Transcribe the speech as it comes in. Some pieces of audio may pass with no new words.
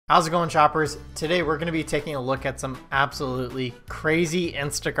How's it going, shoppers? Today we're going to be taking a look at some absolutely crazy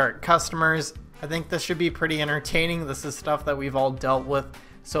Instacart customers. I think this should be pretty entertaining. This is stuff that we've all dealt with.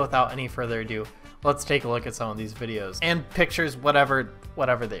 So without any further ado, let's take a look at some of these videos and pictures, whatever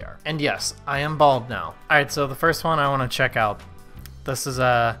they are. And yes, I am bald now. All right, so the first one I want to check out. This is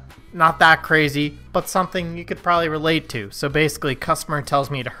not that crazy, but something you could probably relate to. So basically, customer tells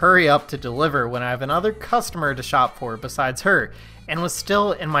me to hurry up to deliver when I have another customer to shop for besides her, and was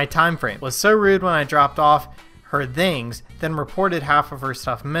still in my time frame. Was so rude when I dropped off her things, then reported half of her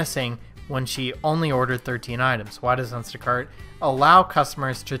stuff missing when she only ordered 13 items. Why does Instacart allow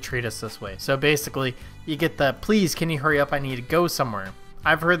customers to treat us this way? So basically, you get the, please, can you hurry up? I need to go somewhere.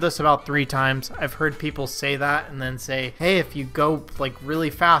 I've heard this about 3 times. I've heard people say that and then say, hey, if you go like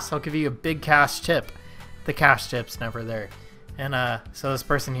really fast, I'll give you a big cash tip. The cash tip's never there. And so this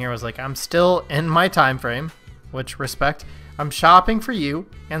person here was like, I'm still in my time frame, which respect. I'm shopping for you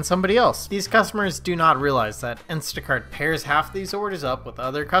and somebody else. These customers do not realize that Instacart pairs half these orders up with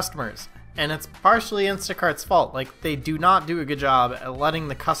other customers. And it's partially Instacart's fault. Like, they do not do a good job at letting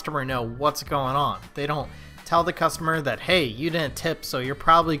the customer know what's going on. They don't tell the customer that, hey, you didn't tip, so you're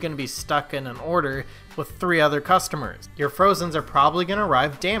probably going to be stuck in an order with 3 other customers. Your frozens are probably going to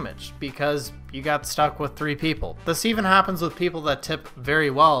arrive damaged because you got stuck with 3 people. This even happens with people that tip very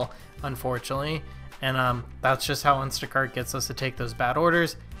well, unfortunately. And that's just how Instacart gets us to take those bad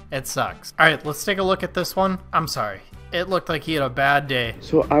orders. It sucks. All right, let's take a look at this one. I'm sorry. It looked like he had a bad day.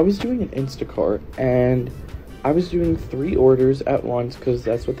 So I was doing an Instacart and I was doing 3 orders at once because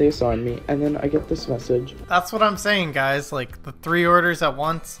that's what they assigned me, and then I get this message. That's what I'm saying, guys. Like, the 3 orders at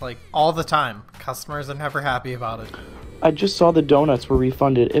once, like, all the time. Customers are never happy about it. I just saw the donuts were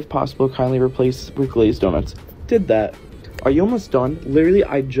refunded. If possible, kindly replace with glazed donuts. Did that. Are you almost done? Literally,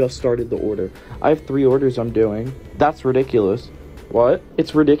 I just started the order. I have 3 orders I'm doing. That's ridiculous. What?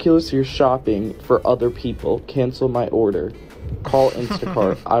 It's ridiculous you're shopping for other people. Cancel my order. Call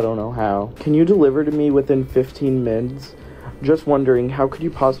Instacart. I don't know how. Can you deliver to me within 15 minutes? Just wondering, how could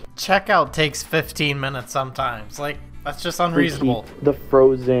you possibly... Checkout takes 15 minutes sometimes. Like, that's just unreasonable. The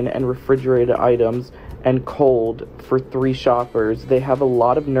frozen and refrigerated items and cold for 3 shoppers. They have a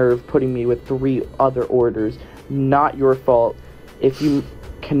lot of nerve putting me with 3 other orders. Not your fault. If you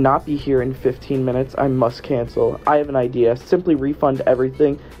cannot be here in 15 minutes, I must cancel. I have an idea. Simply refund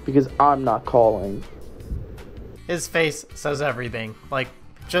everything because I'm not calling. His face says everything. Like,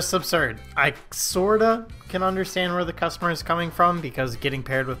 just absurd. I sorta can understand where the customer is coming from because getting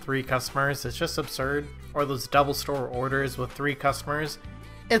paired with 3 customers is just absurd. Or those double store orders with 3 customers.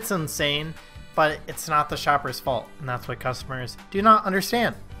 It's insane, but it's not the shopper's fault, and that's what customers do not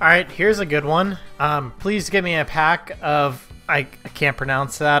understand. All right, here's a good one. Please give me a pack of, I can't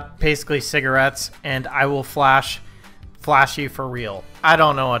pronounce that, basically cigarettes, and I will flash you for real. I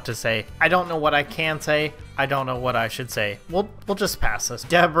don't know what to say. I don't know what I can say. I don't know what I should say. We'll just pass this.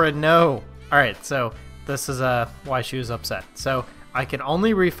 Deborah, no. All right, so this is why she was upset. So I can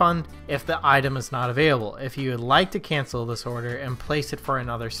only refund if the item is not available. If you would like to cancel this order and place it for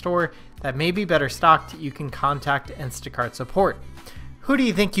another store that may be better stocked, you can contact Instacart support. Who do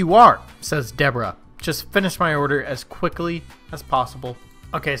you think you are? Says Deborah. Just finish my order as quickly as possible.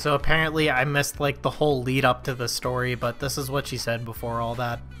 Okay, so apparently I missed like the whole lead up to the story, but this is what she said before all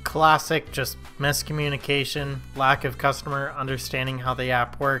that. Classic, just miscommunication, lack of customer understanding how the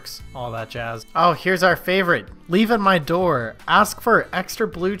app works, all that jazz. Oh, here's our favorite. Leave at my door. Ask for extra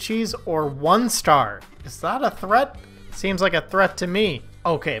blue cheese or 1 star. Is that a threat? Seems like a threat to me.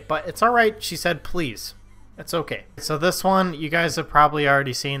 Okay, but it's alright. She said please. It's okay. So this one you guys have probably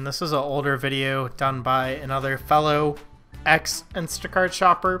already seen. This is an older video done by another fellow ex-Instacart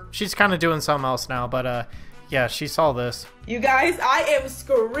shopper. She's kind of doing something else now, but yeah, she saw this. You guys, I am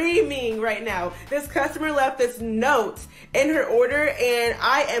screaming right now. This customer left this note in her order and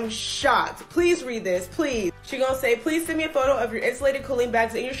I am shocked. Please read this, please. She gonna say, please send me a photo of your insulated cooling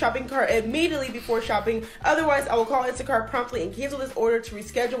bags in your shopping cart immediately before shopping. Otherwise, I will call Instacart promptly and cancel this order to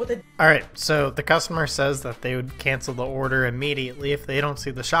reschedule with a... Alright, so the customer says that they would cancel the order immediately if they don't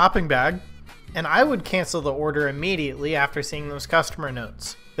see the shopping bag. And I would cancel the order immediately after seeing those customer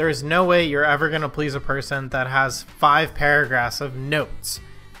notes. There is no way you're ever going to please a person that has 5 paragraphs of notes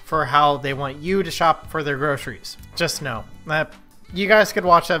for how they want you to shop for their groceries. Just know that you guys could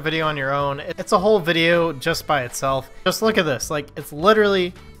watch that video on your own. It's a whole video just by itself. Just look at this. Like, it's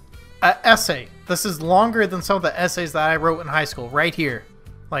literally an essay. This is longer than some of the essays that I wrote in high school right here.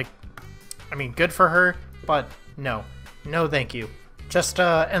 Like, I mean, good for her, but no. No, thank you. Just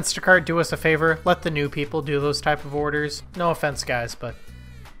Instacart, do us a favor. Let the new people do those type of orders. No offense, guys, but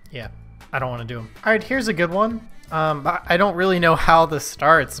yeah, I don't want to do them. All right, here's a good one. I don't really know how this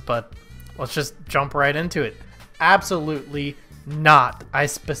starts, but let's just jump right into it. Absolutely not. I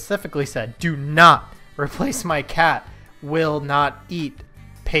specifically said, do not replace my cat. Will not eat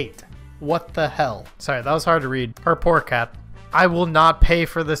pate. What the hell? Sorry, that was hard to read. Her poor cat. I will not pay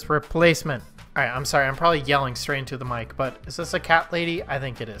for this replacement. All right, I'm sorry. I'm probably yelling straight into the mic, but is this a cat lady? I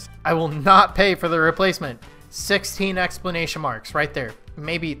think it is. I will not pay for the replacement. 16 exclamation marks right there.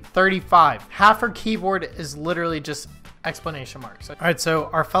 Maybe 35. Half her keyboard is literally just exclamation marks. All right, so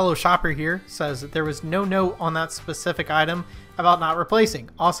our fellow shopper here says that there was no note on that specific item about not replacing.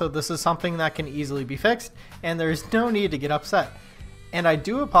 Also, this is something that can easily be fixed, and there's no need to get upset. And I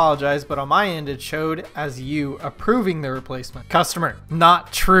do apologize, but on my end, it showed as you approving the replacement. Customer,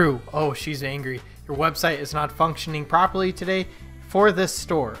 not true. Oh, she's angry. Your website is not functioning properly today. For this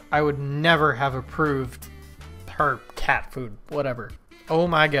store, I would never have approved her cat food, whatever. Oh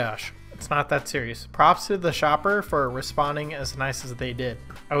my gosh. It's not that serious. Props to the shopper for responding as nice as they did.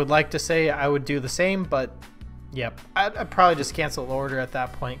 I would like to say I would do the same, but yep. I'd probably just cancel the order at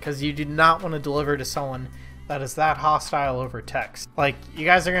that point because you do not want to deliver to someone that is that hostile over text. Like, you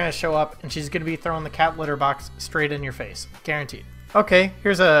guys are going to show up and she's going to be throwing the cat litter box straight in your face. Guaranteed. Okay,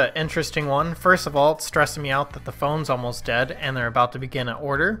 here's a interesting one. First of all, it's stressing me out that the phone's almost dead and they're about to begin an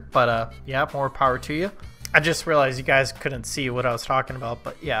order. But yeah, more power to you. I just realized you guys couldn't see what I was talking about,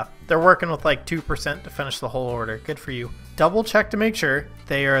 but yeah, they're working with like 2% to finish the whole order. Good for you. Double check to make sure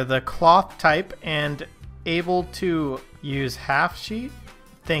they are the cloth type and able to use half sheet.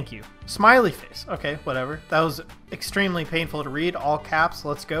 Thank you. Smiley face. Okay, whatever. That was extremely painful to read. All caps.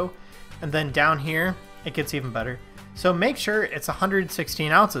 Let's go. And then down here, it gets even better. So make sure it's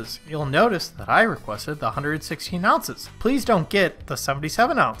 116 ounces. You'll notice that I requested the 116 ounces. Please don't get the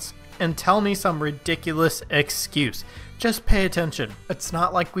 77 ounce and tell me some ridiculous excuse. Just pay attention. It's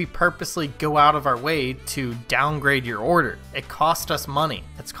not like we purposely go out of our way to downgrade your order. It cost us money.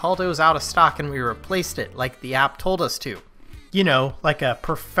 It's called it was out of stock and we replaced it like the app told us to. You know, like a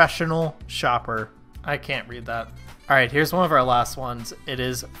professional shopper. I can't read that. All right, here's one of our last ones. It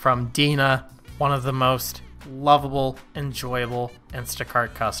is from Dina, one of the most lovable, enjoyable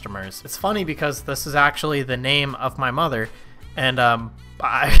Instacart customers. It's funny because this is actually the name of my mother, and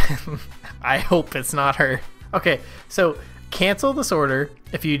I hope it's not her. Okay, so cancel this order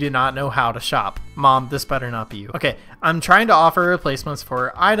if you do not know how to shop. Mom, this better not be you. Okay, I'm trying to offer replacements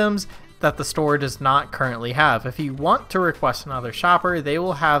for items that the store does not currently have. If you want to request another shopper, they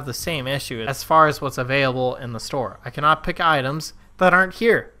will have the same issue as far as what's available in the store. I cannot pick items that aren't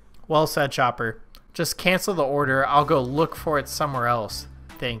here. Well said, shopper. Just cancel the order. I'll go look for it somewhere else.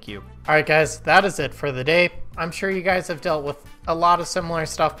 Thank you. All right, guys, that is it for the day. I'm sure you guys have dealt with a lot of similar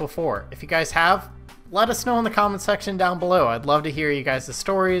stuff before. If you guys have, let us know in the comment section down below. I'd love to hear you guys'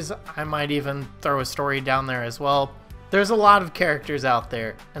 stories. I might even throw a story down there as well. There's a lot of characters out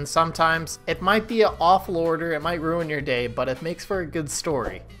there, and sometimes it might be an awful order, it might ruin your day, but it makes for a good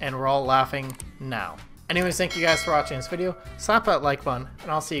story, and we're all laughing now. Anyways, thank you guys for watching this video. Slap that like button,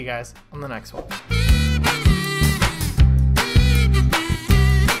 and I'll see you guys on the next one.